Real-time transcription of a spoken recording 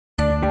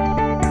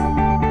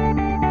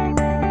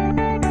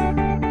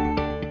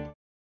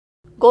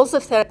Goals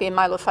of therapy in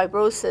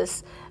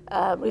myelofibrosis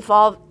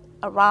revolve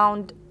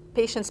around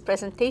patients'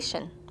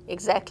 presentation.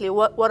 Exactly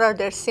what are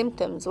their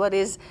symptoms, what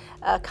is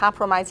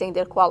compromising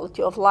their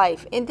quality of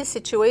life. In this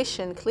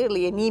situation,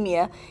 clearly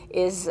anemia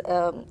is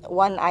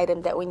one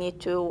item that we need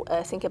to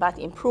think about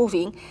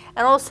improving,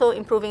 and also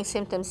improving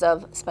symptoms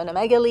of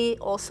splenomegaly,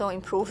 also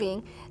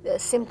improving the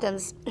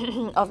symptoms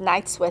of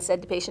night sweats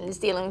that the patient is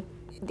dealing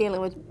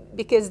with,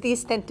 because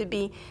these tend to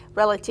be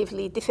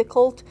relatively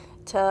difficult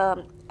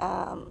to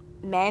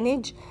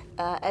manage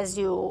as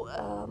you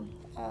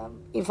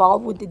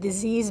evolve with the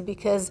disease,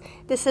 because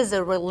this is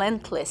a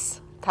relentless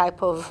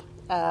type of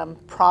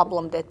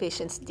problem that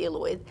patients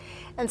deal with.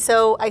 And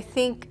so I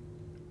think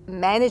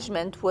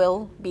management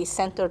will be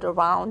centered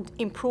around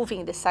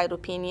improving the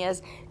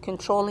cytopenias,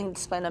 controlling the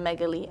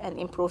splenomegaly, and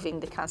improving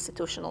the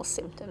constitutional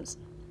symptoms.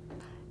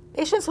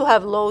 Patients who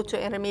have low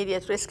to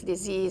intermediate risk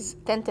disease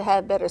tend to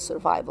have better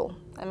survival.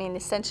 I mean,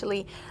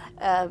 essentially,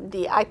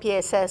 the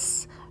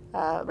IPSS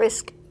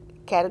risk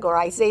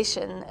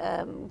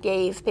categorization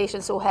gave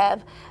patients who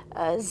have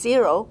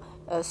 0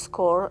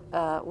 score,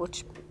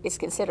 which is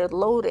considered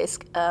low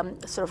risk,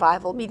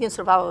 median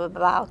survival of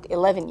about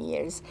 11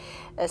 years.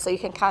 So you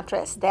can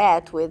contrast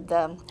that with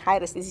the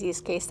high-risk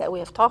disease case that we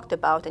have talked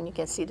about, and you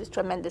can see the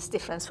tremendous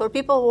difference. For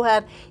people who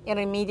have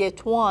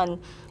intermediate 1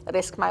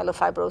 risk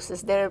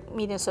myelofibrosis, their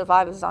median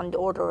survival is on the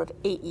order of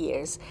 8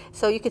 years.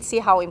 So you can see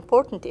how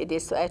important it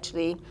is to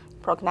actually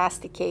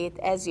prognosticate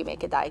as you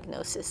make a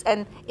diagnosis.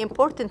 And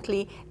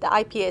importantly, the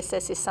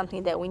IPSS is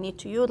something that we need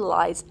to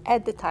utilize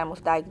at the time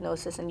of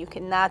diagnosis, and you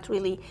cannot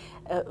really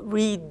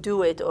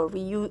redo it or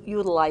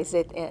reutilize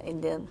it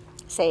in the,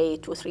 say,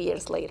 2 or 3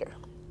 years later.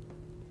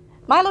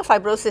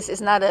 Myelofibrosis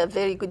is not a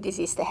very good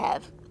disease to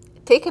have.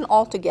 Taken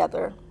all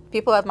together,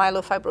 people who have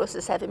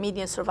myelofibrosis have a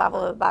median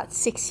survival of about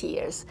 6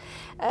 years.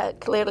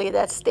 Clearly,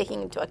 that's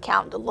taking into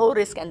account the low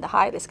risk and the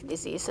high risk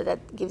disease, so that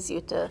gives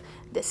you the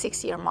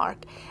 6-year mark.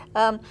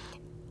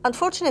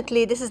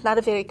 Unfortunately, this is not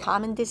a very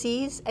common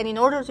disease, and in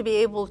order to be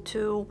able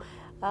to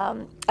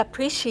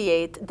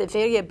appreciate the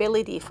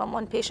variability from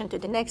one patient to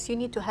the next, you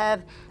need to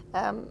have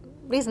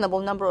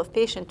reasonable number of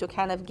patients to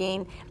kind of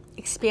gain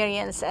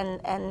experience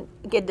and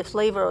get the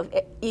flavor of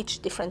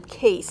each different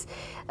case.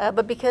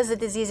 But because the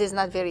disease is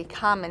not very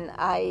common,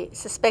 I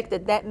suspect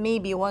that that may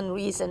be one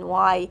reason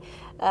why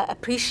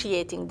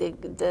appreciating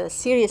the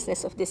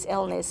seriousness of this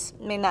illness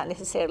may not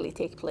necessarily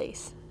take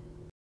place.